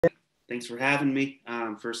Thanks for having me.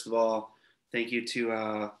 First of all, thank you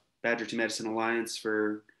to Badger to Medicine Alliance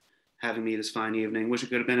for having me this fine evening. Wish it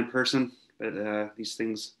could have been in person, but these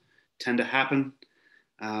things tend to happen.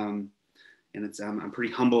 Um, and I'm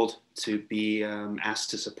pretty humbled to be asked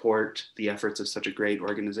to support the efforts of such a great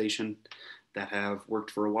organization that have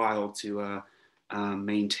worked for a while to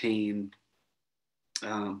maintain,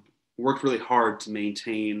 um, worked really hard to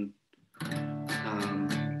maintain um,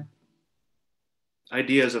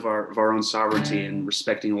 ideas of our own sovereignty and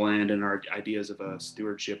respecting the land and our ideas of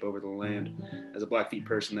stewardship over the land. As a Blackfeet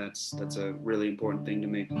person, that's a really important thing to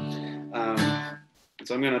me.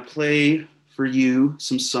 So I'm gonna play for you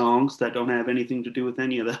some songs that don't have anything to do with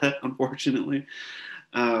any of that, unfortunately.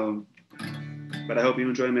 Um, but I hope you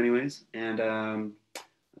enjoy them anyways. And I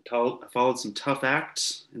followed some tough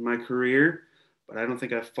acts in my career, but I don't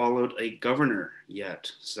think I've followed a governor yet.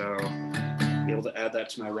 So I'll be able to add that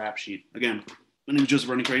to my rap sheet. Again, my name is Joseph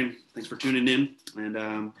Running Crane. Thanks for tuning in, and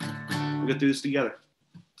we'll get through this together.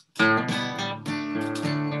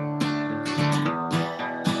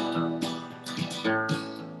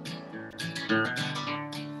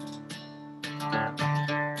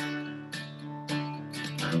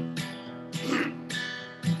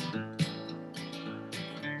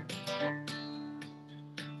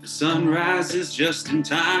 The sun rises just in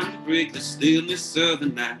time to break the stillness of the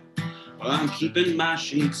night. While I'm keeping my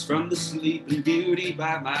sheets from the sleeping beauty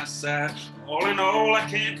by my side. All in all, I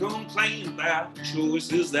can't complain about the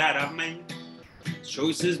choices that I've made.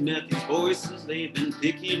 Choices met these voices, they've been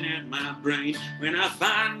picking at my brain. When I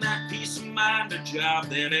find that peace of mind, a job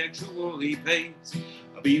that actually pays,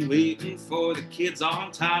 I'll be waiting for the kids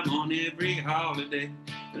on time on every holiday.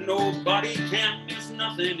 And nobody can miss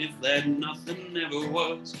nothing if that nothing never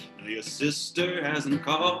was. No, your sister hasn't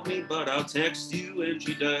called me, but I'll text you when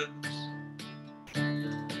she does.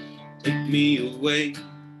 Take me away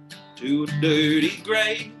to a dirty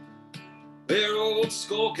grave where old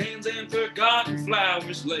skull cans and forgotten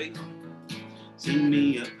flowers lay. Sing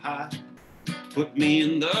me up high, put me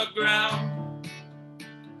in the ground,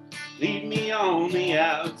 leave me on the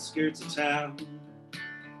outskirts of town.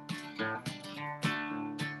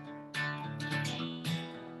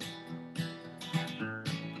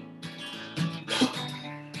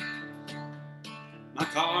 My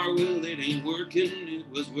car, well, it ain't working, it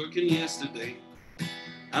was working yesterday.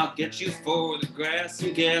 I'll get you for the grass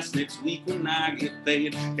and gas next week when I get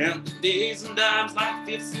paid. Count the days and dimes like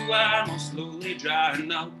fifths of wine, I'm slowly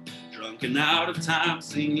drying up. Drunk and out of time,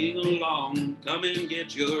 singing along, come and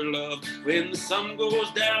get your love. When the sun goes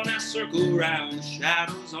down, I circle round,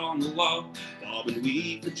 shadows on the wall. Bob and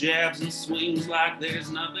weave the jabs and swings like there's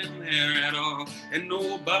nothing there at all. And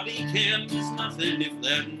nobody can miss nothing if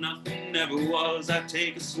that nothing never was. I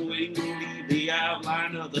take a swing and leave the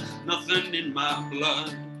outline of the nothing in my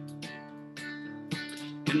blood.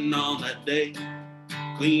 And on that day,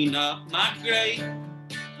 clean up my grave,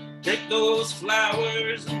 take those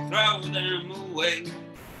flowers and throw them away.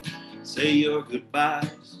 Say your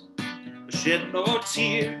goodbyes, but shed no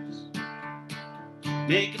tears.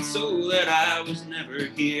 Make it so that I was never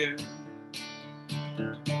here.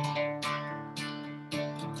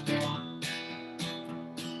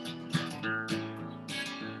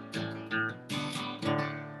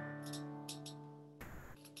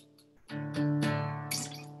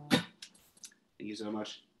 Thank you so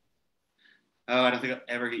much. Oh, I don't think I'll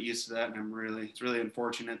ever get used to that, and it's really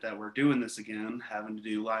unfortunate that we're doing this again, having to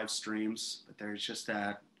do live streams. But there's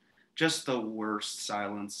just the worst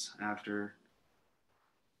silence after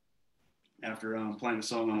playing a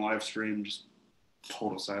song on live stream, just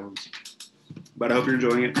total silence. But I hope you're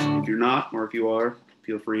enjoying it. If you're not, or if you are,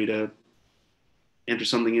 feel free to enter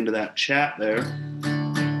something into that chat there. If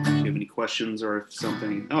you have any questions or if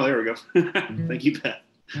something. Oh, there we go. Thank you, Pat.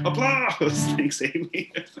 Applause! Thanks,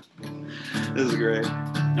 Amy. This is great.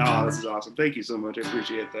 Oh, this is awesome. Thank you so much. I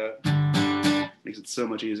appreciate that. Makes it so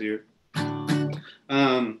much easier.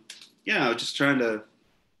 Yeah, I was just trying to.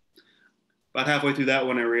 About halfway through that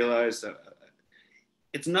one, I realized that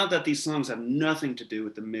it's not that these songs have nothing to do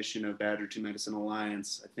with the mission of Badger to Medicine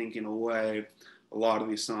Alliance. I think, in a way, a lot of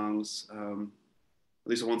these songs, at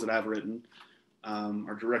least the ones that I've written,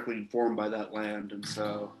 are directly informed by that land, and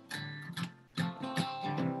so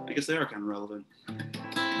I guess they are kind of relevant.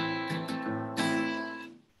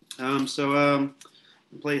 I'll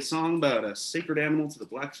play a song about a sacred animal to the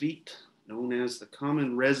Blackfeet, known as the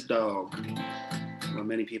common res dog.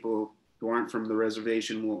 Many people who aren't from the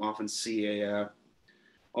reservation will often see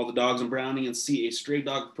all the dogs in Browning and see a stray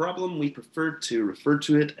dog problem. We prefer to refer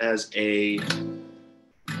to it as a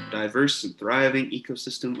diverse and thriving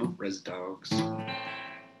ecosystem of res dogs.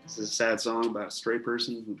 This is a sad song about a stray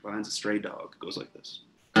person who finds a stray dog. It goes like this.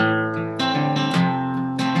 There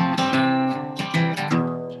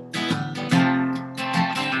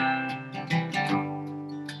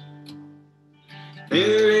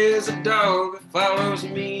is a dog that follows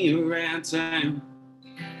me around town,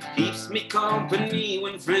 keeps me company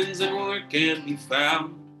when friends at work can't be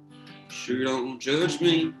found. Sure, don't judge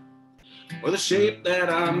me or the shape that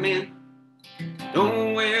I'm in.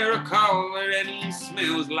 Don't wear a collar and he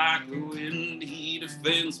smells like the wind. He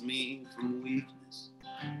defends me from weakness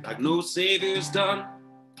like no savior's done,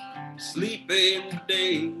 sleeping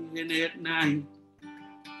day and at night.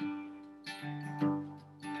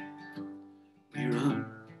 We run.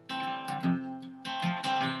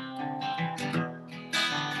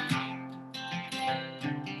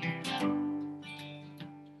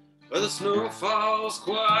 But the snow falls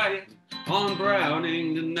quiet on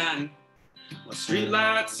Browning tonight. My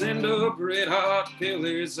streetlights end up red hot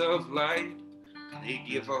pillars of light. They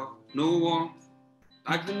give off no warmth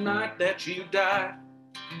like the night that you died.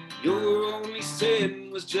 Your only sin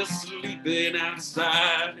was just sleeping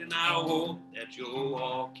outside. And I hope that you're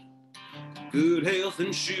walking good health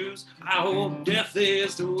and shoes. I hope death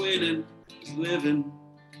is the winning, is living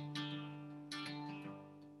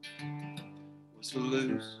was to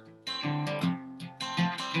lose.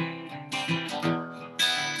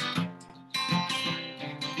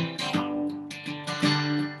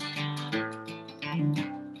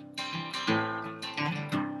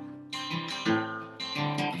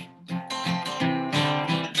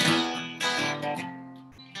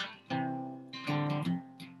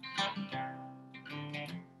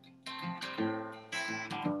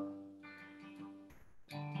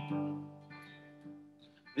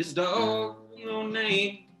 This dog, no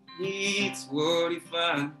name, he eats what he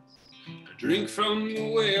finds. I drink from the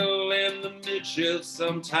well and the midshelf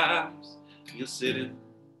sometimes. He'll sit in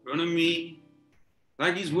front of me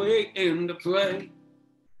like he's waiting to play.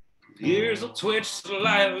 His ears will twitch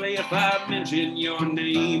slightly if I mention your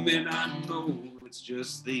name, and I know it's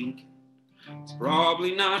just thinking. It's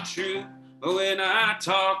probably not true, but when I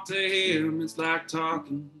talk to him, it's like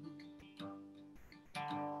talking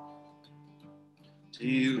to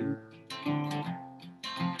you.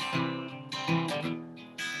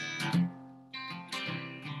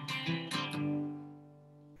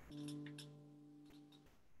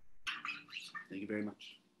 Thank you very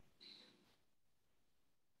much.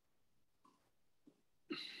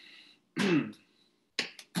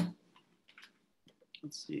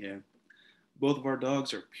 Let's see here. Both of our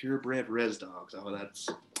dogs are purebred res dogs. Oh, that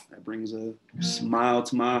brings a smile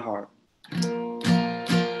to my heart.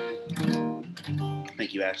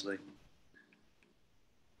 Thank you, Ashley.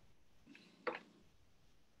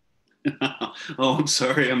 Oh, I'm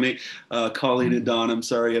sorry. Colleen and Don, I'm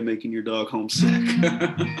sorry I'm making your dog homesick.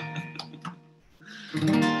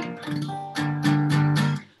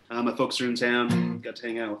 My folks are in town. Got to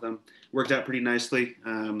hang out with them. Worked out pretty nicely.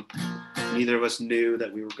 Neither of us knew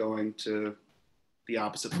that we were going to the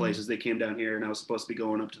opposite places. They came down here, and I was supposed to be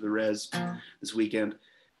going up to the res this weekend.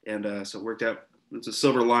 And so it worked out. It's a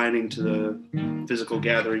silver lining to the physical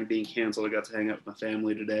gathering being canceled. I got to hang out with my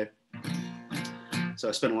family today. So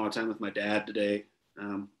I spent a lot of time with my dad today.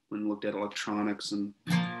 Went and looked at electronics and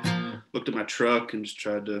looked at my truck and just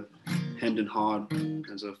tried to hem and haw,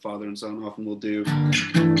 as a father and son often will do,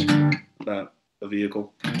 about a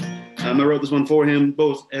vehicle. I wrote this one for him,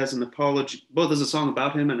 both as an apology, both as a song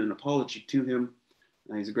about him and an apology to him.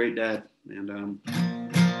 He's a great dad, and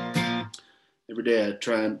every day I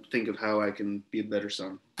try and think of how I can be a better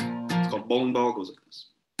son. It's called Bowling Ball. It goes like this.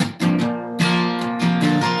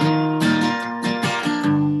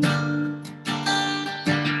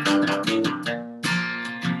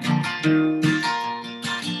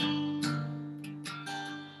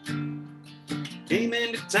 Came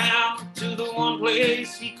into town to the one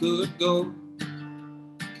place he could go.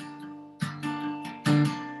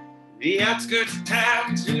 The outskirts of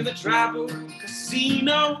town to the tribal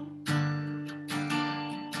casino.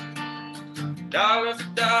 Dollars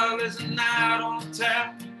and dollars a night on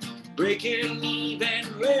tap, breaking even,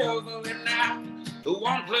 reveling out. The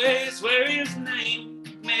one place where his name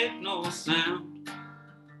made no sound.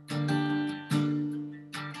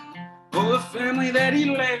 Oh, the family that he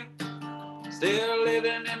left, still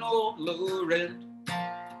living in old Lorette.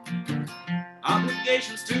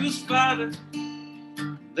 Obligations to his father,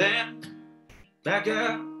 then back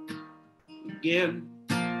out again.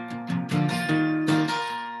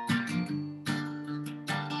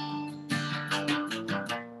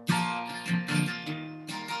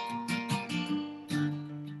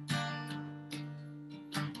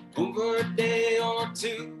 Over a day or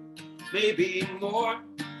two, maybe more,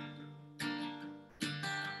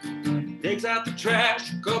 Takes out the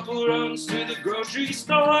trash, a couple runs to the grocery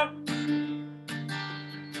store.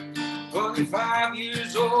 25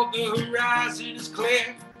 years old, the horizon is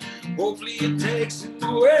clear. Hopefully it takes him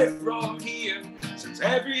away from here, since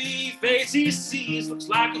every face he sees looks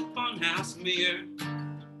like a funhouse mirror.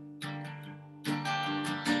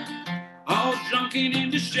 All drunken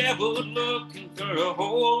and disheveled, looking for a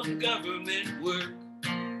hole in government work.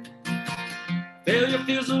 Failure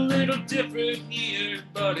feels a little different here,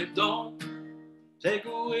 but it don't take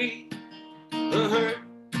away the hurt.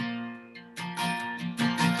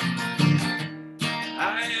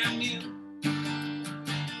 I am you,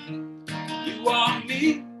 you are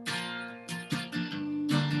me.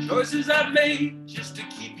 Choices I've made just to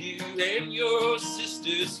keep you and your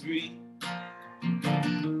sisters free.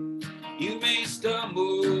 You may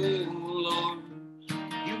stumble or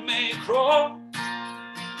you may crawl.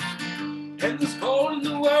 Endless cold in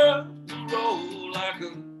the world will roll like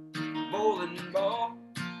a bowling ball.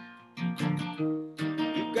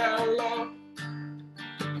 You got love,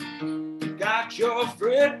 you got your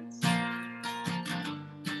friends,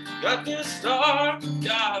 got this star,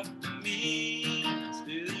 got me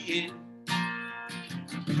to the end.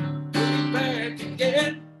 We'll be back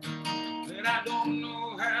again, but I don't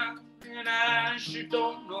know how, and I sure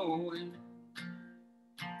don't know when.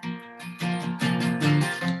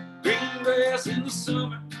 Green grass in the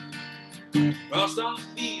summer, frost on the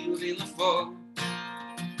field in the fall.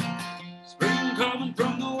 Spring coming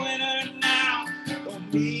from the winter now,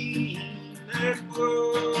 don't mean there's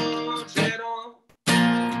much at all.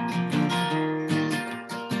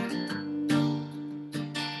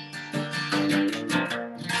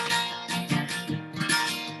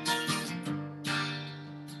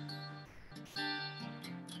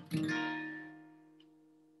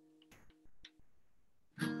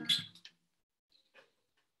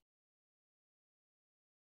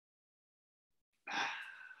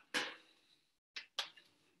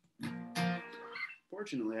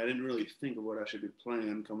 Fortunately, I didn't really think of what I should be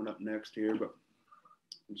playing coming up next here, but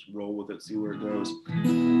just roll with it, see where it goes.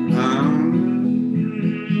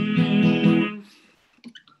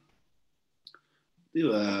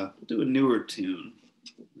 Do a newer tune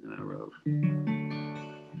that I wrote.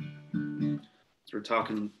 So we're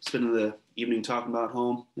spending the evening talking about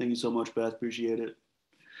home. Thank you so much, Beth. Appreciate it.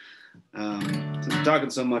 Since we're talking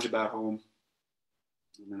so much about home,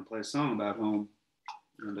 I'm going to play a song about home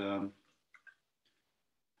and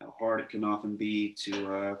how hard it can often be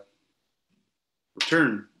to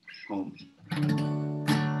return home.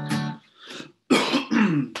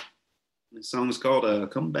 The song is called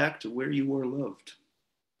Come Back to Where You Were Loved.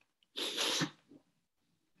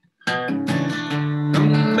 Come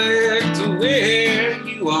back to where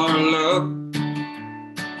you are loved.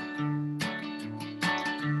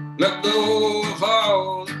 Let go of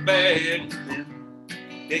all the bad you've been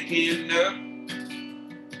picking up.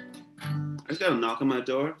 I just got to knock on my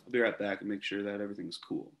door. I'll be right back and make sure that everything's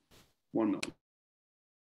cool. 1 moment.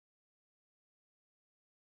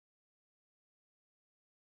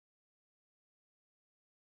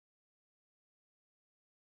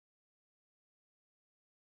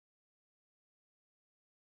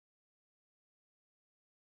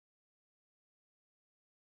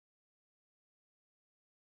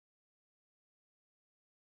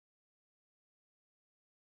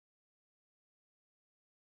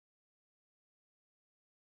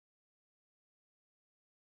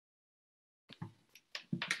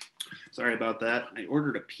 Sorry about that. I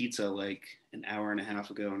ordered a pizza like an hour and a half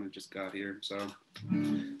ago and it just got here. So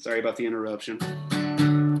sorry about the interruption.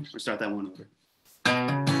 We'll start that one over.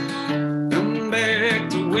 Come back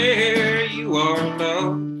to where you are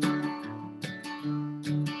loved.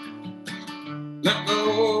 Let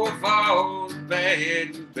go of all the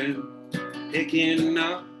bad you've been picking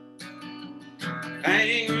up.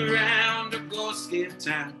 Hang around or go skip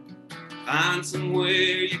town. Find somewhere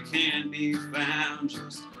you can be found.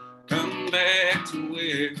 Just come back to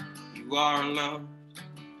where you are loved.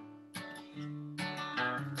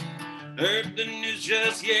 Heard the news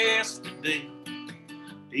just yesterday.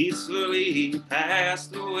 Peacefully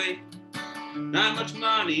passed away. Not much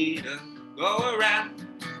money to go around.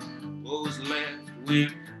 What was left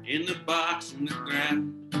went in the box in the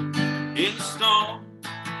ground. In the storm,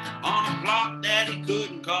 on a clock that he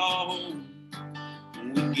couldn't call home.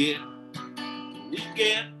 When we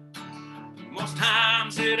get, most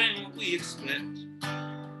times it ain't what we expect.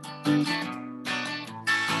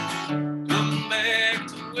 Come back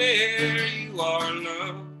to where you are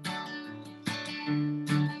loved.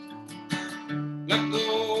 Let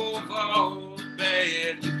go of all the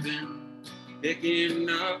bad you've been picking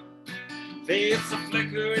up. Face a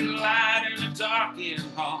flickering light in the talking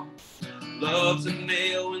hall. Love's a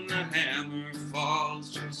nail when the hammer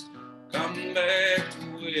falls. Just come back to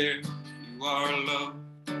where you are, love.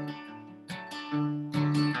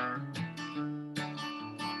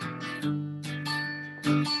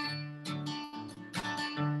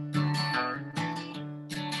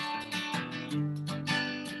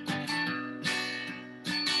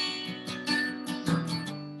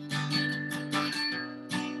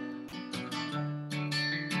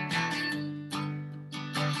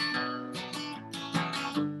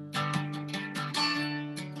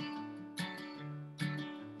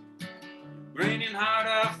 Raining hard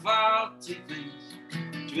off faulty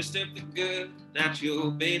things, twist up the good that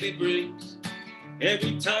your baby brings.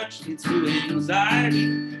 Every touch leads to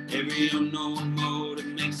anxiety, every unknown motive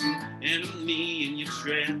makes an enemy, and you're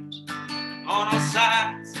trapped on all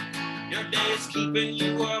sides. Your day's keeping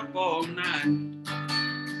you up all night,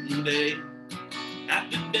 day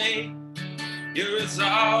after day. Your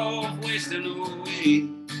resolve wasting away.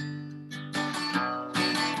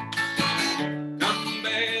 Come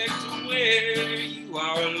back to where you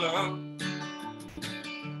are, love.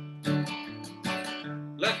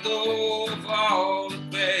 Let go of all the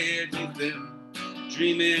bad you've been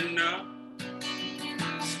dreaming of.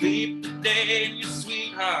 Sleep the day in your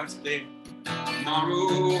sweetheart's bed.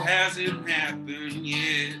 Tomorrow hasn't happened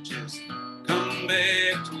yet. Just come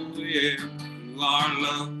back to where you are,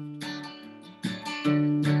 love.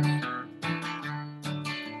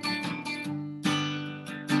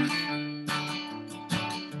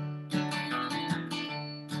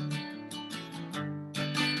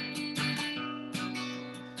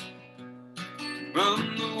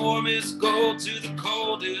 From the warmest gold to the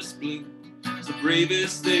coldest blue, it's the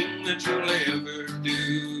bravest thing that you'll ever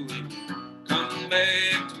do. And come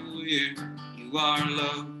back to where you are,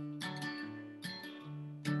 love.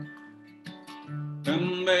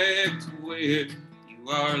 Come back to where you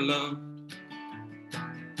are, love.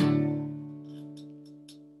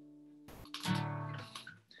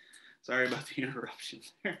 Sorry about the interruption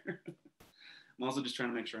there. I'm also just trying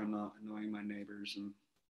to make sure I'm not annoying my neighbors, and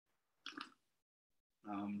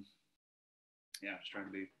yeah, just trying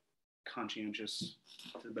to be conscientious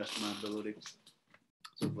to the best of my ability.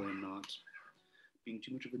 So hopefully I'm not being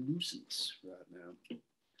too much of a nuisance right now.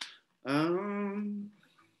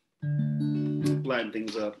 Lighten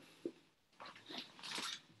things up.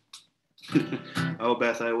 Oh,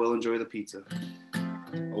 Beth, I will enjoy the pizza.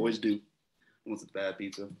 Always do. Unless it's bad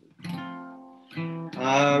pizza.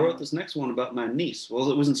 I wrote this next one about my niece.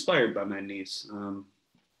 Well, it was inspired by my niece.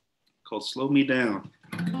 Called Slow Me Down.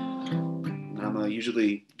 I'm a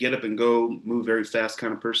usually get up and go, move very fast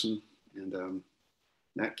kind of person. And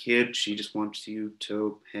that kid, she just wants you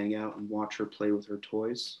to hang out and watch her play with her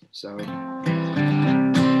toys. So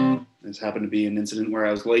this happened to be an incident where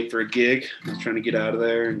I was late for a gig. I was trying to get out of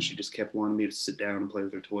there, and she just kept wanting me to sit down and play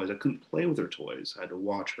with her toys. I couldn't play with her toys. I had to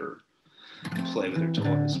watch her play with her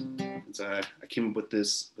toys. And so I came up with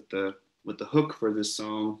this, with the hook for this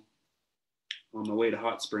song on my way to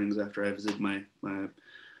Hot Springs after I visited my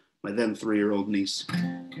then 3-year-old niece.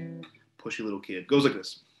 Pushy little kid. Goes like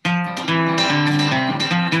this.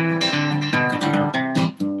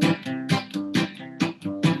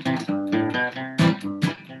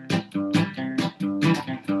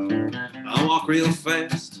 I walk real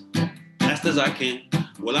fast as I can.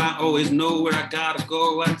 Well, I always know where I gotta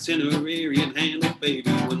go, itinerary in hand, oh, baby.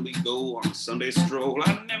 When we go on a Sunday stroll,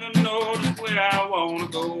 I never know just where I wanna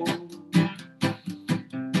go.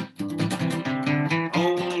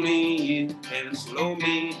 Only you can slow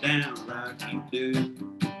me down like you do.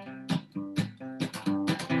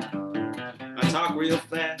 I talk real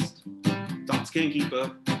fast, thoughts can't keep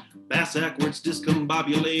up. Bass backwards,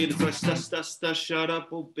 discombobulated, shut up,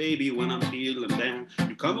 oh baby, when I'm feeling down.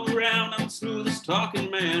 You come around, I'm the smoothest talking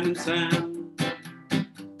man in town.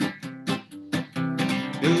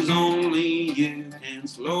 'Cause only you can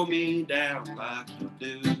slow me down like you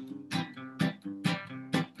do.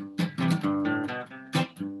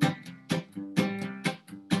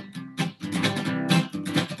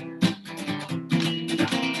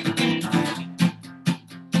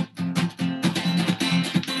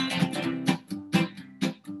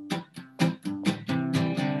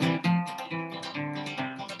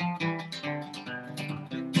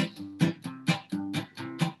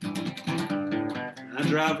 I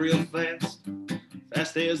drive real fast,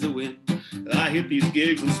 fast as the wind. I hit these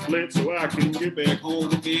gigs and split so I can get back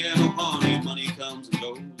home again. Oh honey, money comes and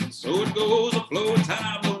goes, and so it goes. A flow of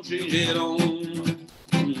time, don't change it on.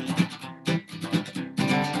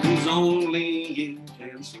 'Cause only you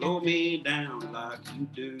can slow me down like you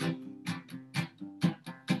do.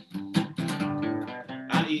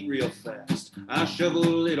 I eat real fast, I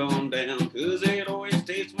shovel it on down, 'cause it always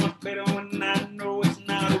tastes much better when I know it's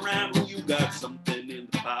not around. When you got something in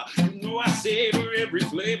the pot, you know I savor every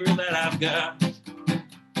flavor that I've got.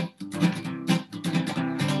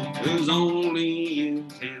 'Cause only you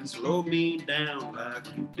can slow me down like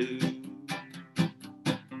you do.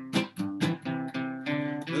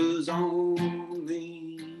 'Cause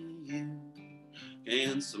only you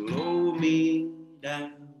can slow me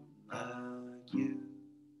down like you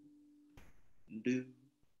do.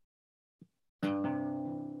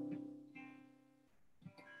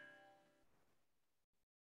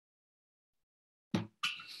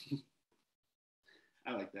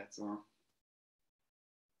 I like that song.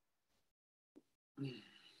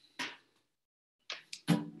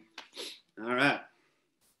 All right.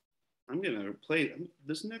 I'm going to play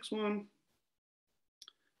this next one.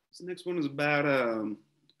 This next one is about a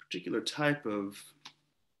particular type of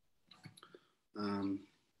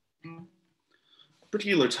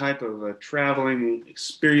traveling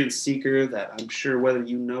experience seeker that I'm sure whether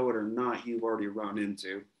you know it or not, you've already run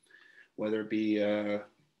into, whether it be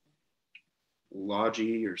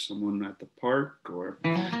Logie or someone at the park, or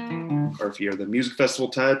if you're the music festival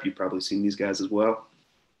type, you've probably seen these guys as well.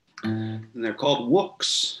 And they're called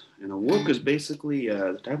wooks. And a wook is basically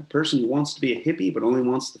the type of person who wants to be a hippie, but only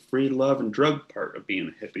wants the free love and drug part of being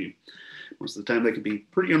a hippie. Most of the time they can be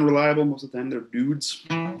pretty unreliable. Most of the time they're dudes.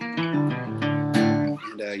 And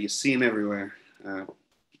you see them everywhere.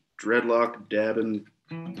 Dreadlock, dabbing,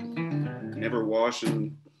 never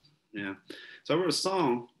washing. Yeah. So I wrote a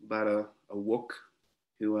song about a wook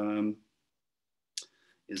who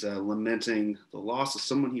is lamenting the loss of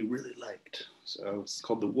someone he really liked. So it's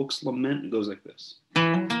called The Wook's Lament. It goes like this.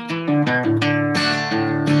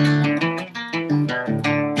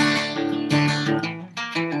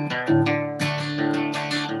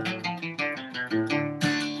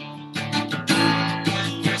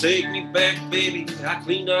 Take me back, baby, I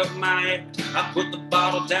cleaned up my act. I put the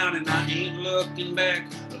bottle down and I ain't looking back.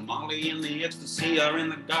 The Molly and the ecstasy are in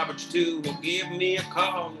the garbage too. Well, give me a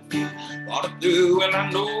call if you thought it through. Well, I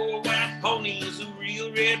know a white pony is a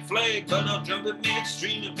real red flag, but I'll jump at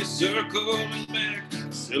midstream if you're circling back.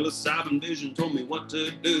 Psilocybin vision told me what to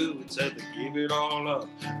do. It said to give it all up,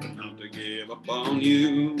 but not to give up on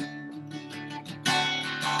you.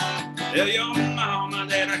 Tell your mama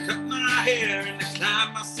that I cut my hair, and next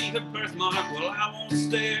time I see her birthmark, well, I won't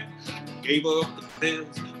stare. Gave up the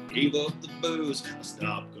pills, gave up the booze. I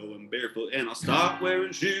stopped going barefoot and I'll stop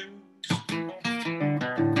wearing shoes.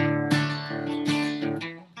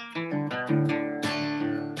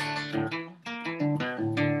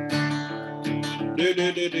 Do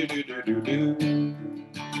do do do do do do.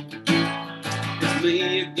 It's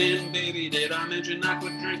me again, baby. Did I mention I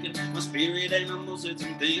quit drinking? My spirit animal said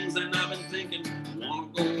some things and I've been thinking. Wanna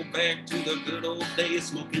go back to the good old days,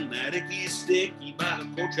 smoking that icky sticky by the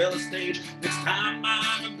Coachella stage. Next time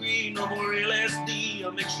I agree, no more LSD.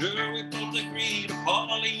 I'll make sure we both agree to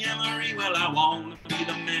polyamory. Well, I wanna be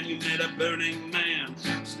the man you met at Burning Man.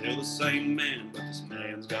 Still the same man, but this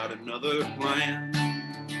man's got another plan.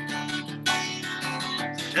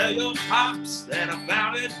 Tell your pops that I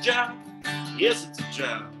found a job. Yes, it's a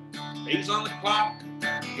job. He's on the clock.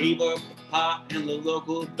 Gave up the pot and the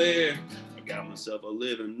local beer. I got myself a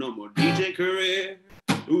living, no more DJ career.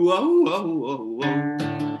 Ooh, oh, oh, oh, oh.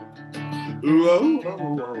 Ooh, oh, oh,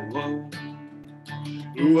 oh, oh.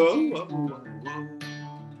 Ooh, oh, oh, oh, oh.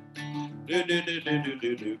 Do do do do do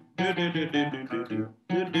do do do do do do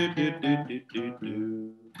do do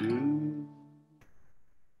do do.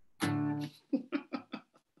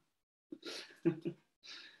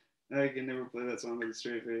 I can never play that song with a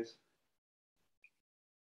straight face.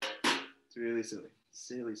 It's really silly.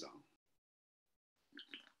 Silly song.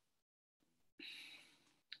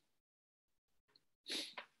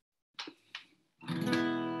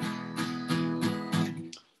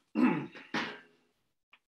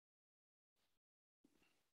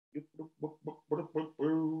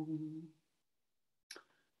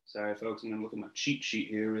 Sorry, folks. I'm going to look at my cheat sheet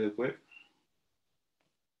here real quick.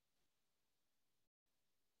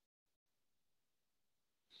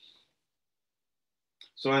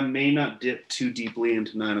 So I may not dip too deeply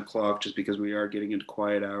into 9 o'clock just because we are getting into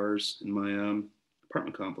quiet hours in my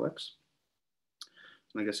apartment complex.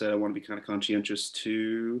 Like I said, I want to be kind of conscientious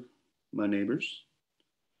to my neighbors.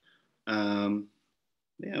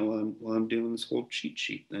 Yeah, while I'm doing this whole cheat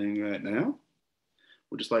sheet thing right now,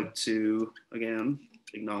 would just like to, again,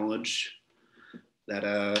 acknowledge that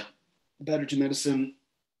Better Medicine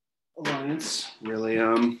Alliance really,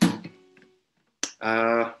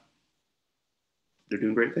 they're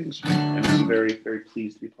doing great things. And I'm very, very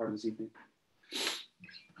pleased to be part of this evening.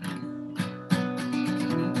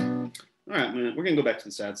 All right, man, we're gonna go back to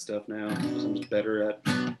the sad stuff now because I'm just better at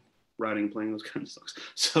writing and playing those kind of songs.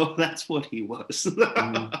 So that's what he was.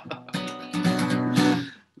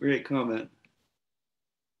 Great comment.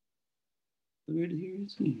 I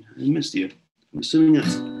missed you. I'm assuming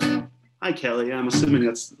that's hi Kelly. I'm assuming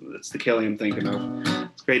that's the Kelly I'm thinking of.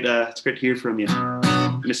 It's great. It's great to hear from you.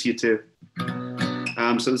 Miss you too.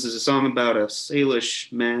 So this is a song about a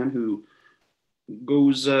Salish man who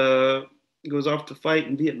goes off to fight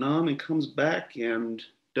in Vietnam and comes back and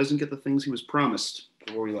doesn't get the things he was promised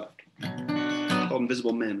before he left. It's called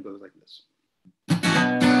Invisible Men. It goes like this.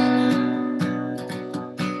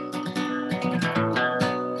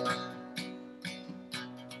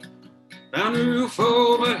 Found a roof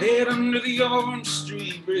overhead under the Orange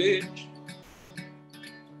Street Bridge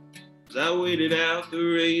as I waited out the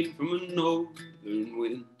rain from a northern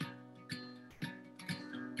wind.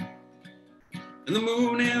 And the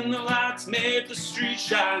moon and the lights made the street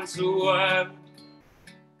shine so wide.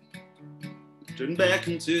 Turned back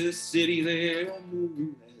into the city there I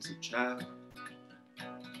knew as a child.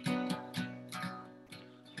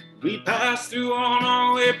 We passed through on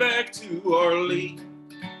our way back to Orleans.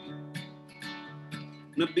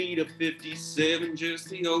 And I beat a 57, just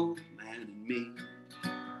the old man and me.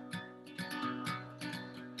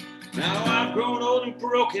 Now I've grown old and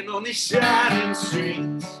broken on these shining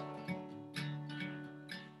streets,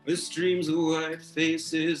 where streams of white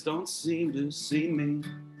faces don't seem to see me.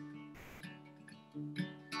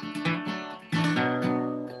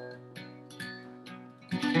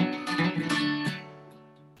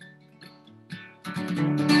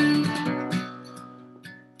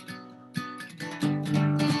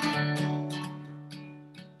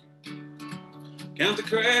 Count the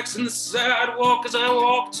cracks in the sidewalk as I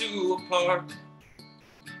walk to a park.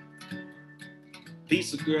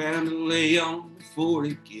 Piece of ground to lay on before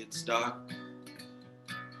it gets dark.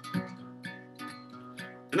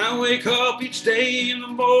 And I wake up each day in the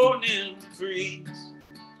morning and freeze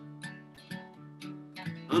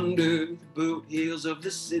under the boot heels of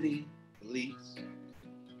the city police.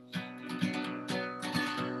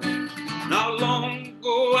 Not long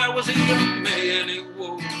ago I was a young man who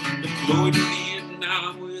was deployed to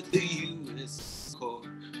Vietnam with the U.S. Corps.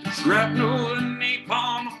 Shrapnel and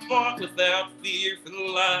napalm I fought without fear for the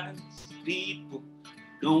lives. People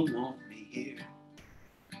don't want me here.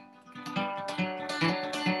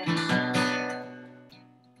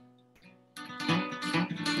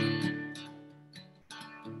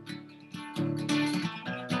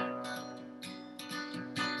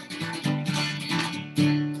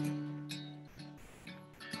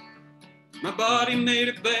 My body made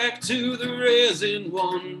it back to the res in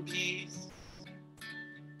one piece.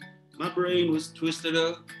 My brain was twisted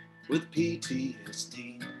up with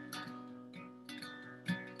PTSD.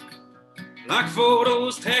 Like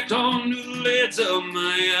photos tacked on to the lids of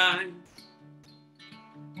my eyes.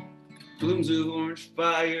 Plumes of orange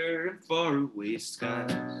fire and faraway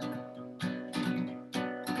skies.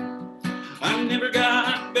 I never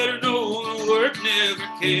got better known, the work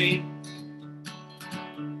never came.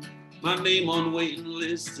 My name on waiting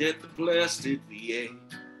list at the blasted VA.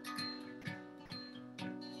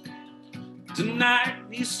 Tonight,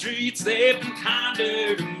 these streets, they've been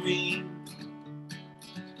kinder to me.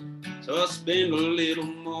 So I'll spend a little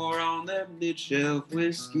more on that mid-shelf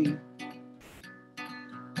whiskey.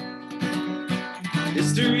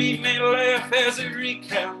 History may laugh as it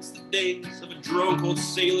recounts the days of a drunk old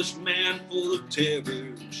Salish man full of terror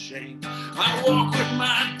and shame. I walk with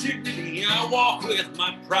my dignity, I walk with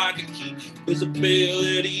my pride to keep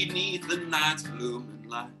visibility beneath the night's blooming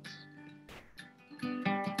lights.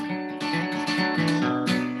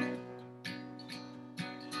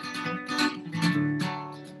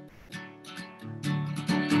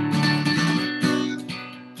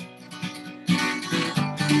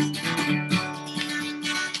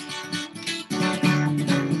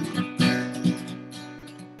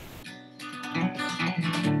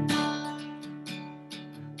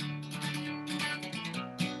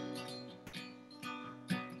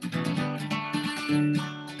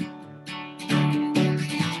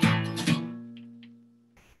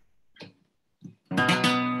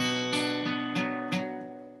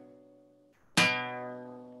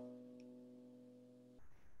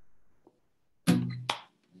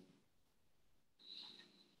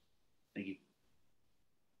 Thank you.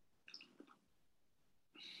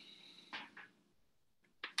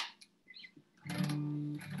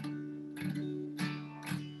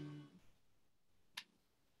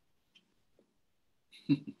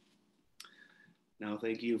 No,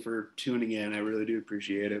 thank you for tuning in. I really do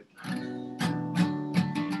appreciate it.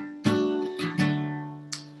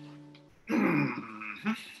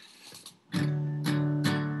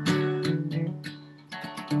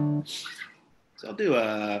 So I'll do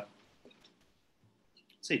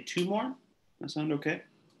say 2 more. That sound okay?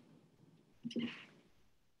 Does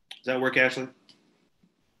that work, Ashley?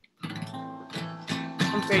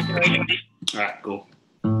 Okay, Joey. All right, cool.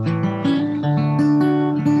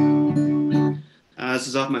 This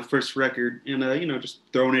is off my first record, and just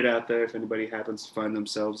throwing it out there if anybody happens to find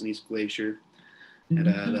themselves in East Glacier. And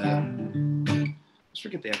I just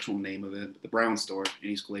forget the actual name of it, but the Brown Store in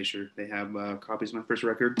East Glacier. They have copies of my first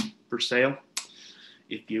record for sale,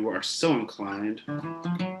 if you are so inclined.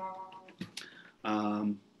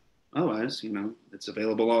 Otherwise, it's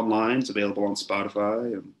available online. It's available on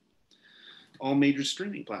Spotify and all major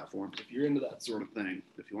streaming platforms if you're into that sort of thing.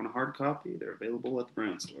 If you want a hard copy, they're available at the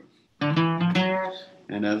Brown Store.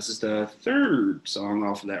 And this is the 3rd song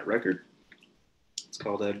off of that record. It's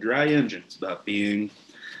called Dry Engine. It's about being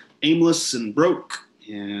aimless and broke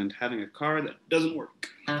and having a car that doesn't work.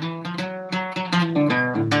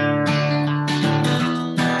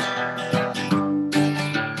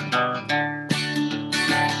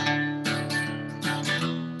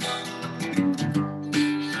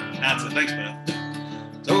 That's it. Thanks, man.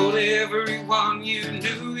 Told everyone you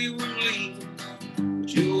knew you were leaving, but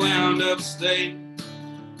you wound up staying.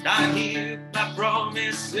 Not here by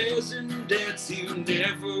promises and debts you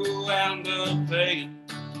never wound up paying.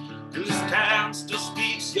 And this town still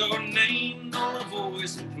speaks your name, though the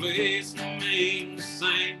voice and place remain the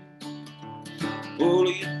same. What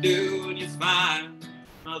do you do when you find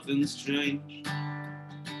nothing's changed?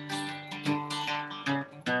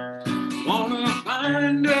 Wanna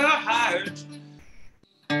find a higher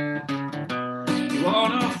You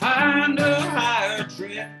wanna find a higher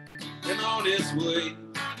track, and on its way to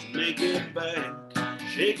make it back.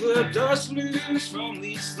 Shake the dust loose from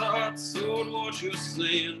these thoughts, hold what you're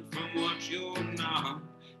saying from what you're not,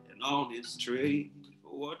 and on its trade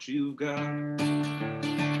for what you've got.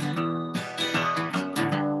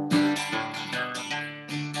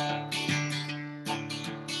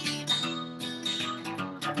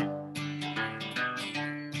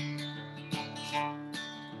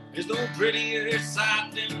 There's no prettier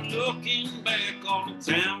sight than looking back on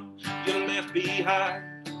the town you left behind.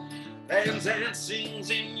 Bands and sings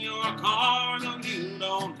in your car, though you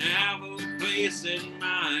don't have a place in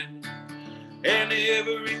mind. And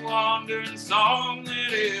every wandering song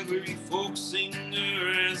that every folk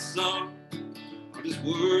singer has sung are just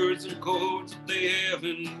words and chords that they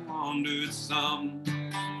haven't wandered some.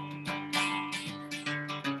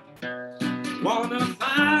 Wanna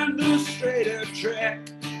find a straighter track,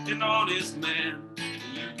 an honest man,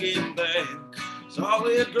 you get back.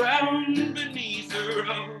 Solid ground beneath the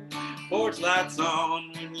road, porch lights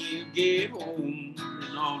on when you get home,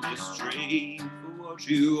 an honest trade for what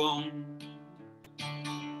you own.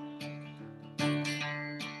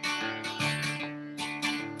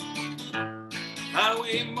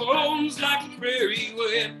 Highway moans like a prairie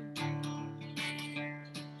wind.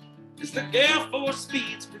 It's the Air Force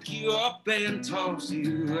speeds, pick you up and toss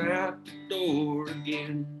you out the door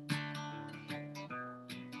again.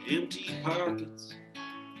 Empty pockets,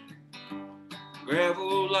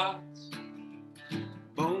 gravel lots,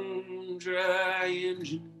 bone dry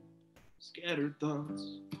engine, scattered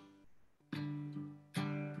thoughts.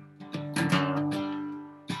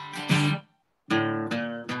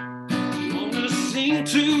 You wanna sing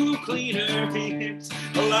to cleaner hands,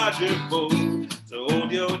 a larger boat to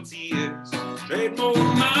hold your tears. Trade more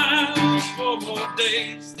miles for more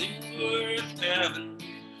days, things worth having.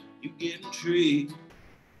 You get in trade,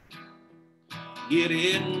 get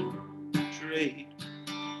in trade,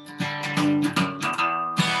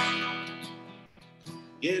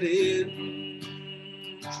 get in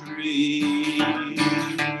trade.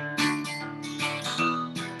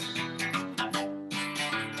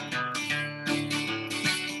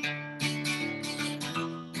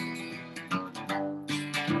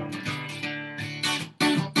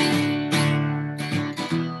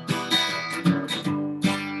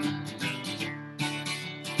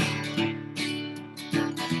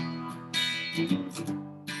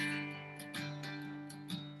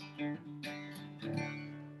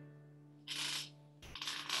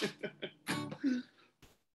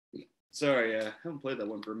 Sorry, I haven't played that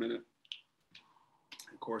one for a minute.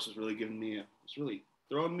 The chorus was really giving me it's really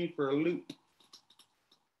throwing me for a loop.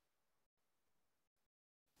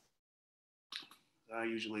 I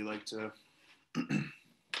usually like to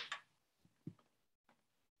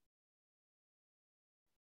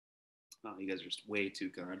oh, you guys are just way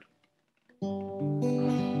too kind.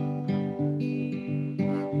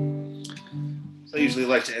 So I usually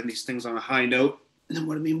like to end these things on a high note. And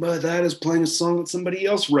what I mean by that is playing a song that somebody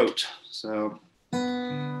else wrote. So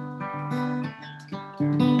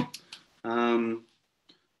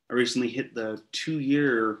I recently hit the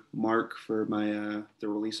 2-year mark for my the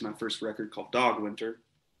release of my first record called Dog Winter.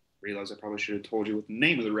 Realize I probably should have told you what the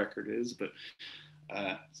name of the record is, but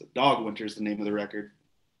so Dog Winter is the name of the record.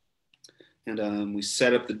 And we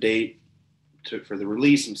set up the date for the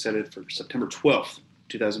release and set it for September 12th,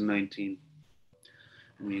 2019.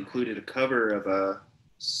 And we included a cover of a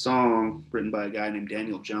song written by a guy named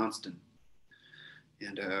Daniel Johnston.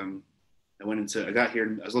 And I got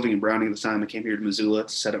here, I was living in Browning at the time. I came here to Missoula to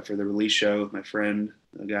set up for the release show with my friend,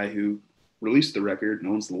 a guy who released the record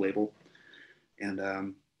and owns the label.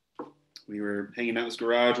 And we were hanging out in his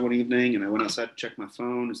garage one evening, and I went outside to check my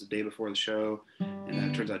phone. It was the day before the show, and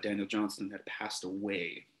it turns out Daniel Johnston had passed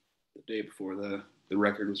away the day before the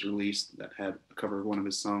record was released that had a cover of one of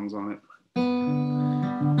his songs on it.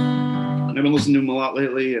 And I've been listening to him a lot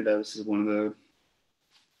lately, and this is one of the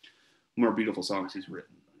more beautiful songs he's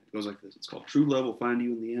written. It goes like this. It's called True Love Will Find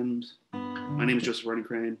You in the End. My name is Joseph Running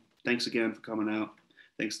Crane. Thanks again for coming out.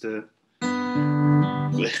 Thanks to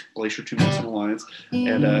Glacier-Two Medicine Alliance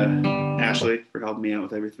and Ashley for helping me out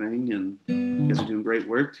with everything. And you guys are doing great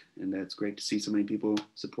work, and it's great to see so many people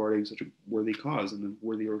supporting such a worthy cause and a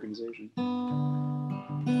worthy organization.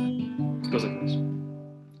 It goes like this.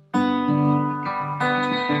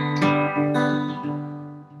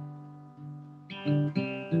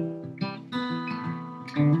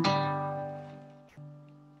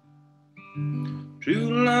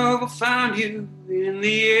 True love will find you in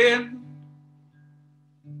the end.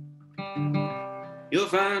 You'll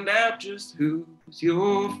find out just who's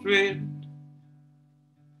your friend.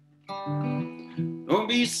 Don't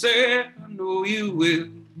be sad, I know you will.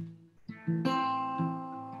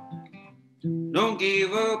 Don't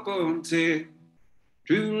give up until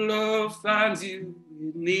true love finds you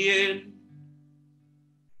in the end.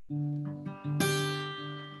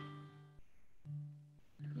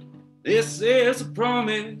 This is a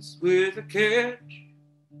promise with a catch.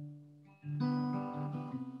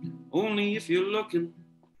 Only if you're looking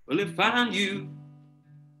will it find you.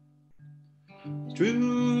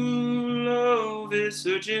 True love is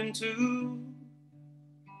searching too.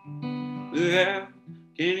 How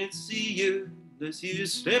can it see you unless you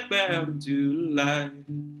step out into the light?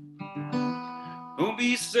 Don't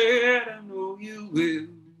be sad, I know you will.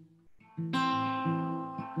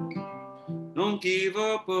 Don't give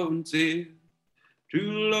up until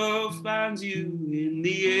true love finds you in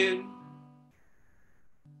the end.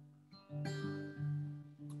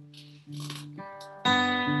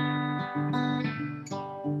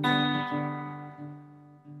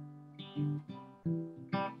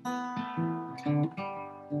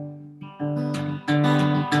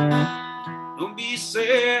 Don't be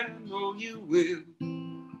sad, I know you will.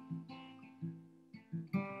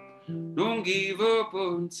 Don't give up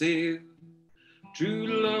until true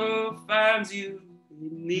love finds you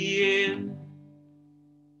in the end.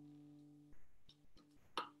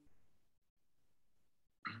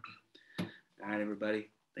 All right, everybody.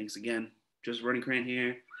 Thanks again. Just Running Crane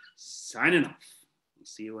here, signing off. I'll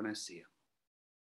see you when I see you.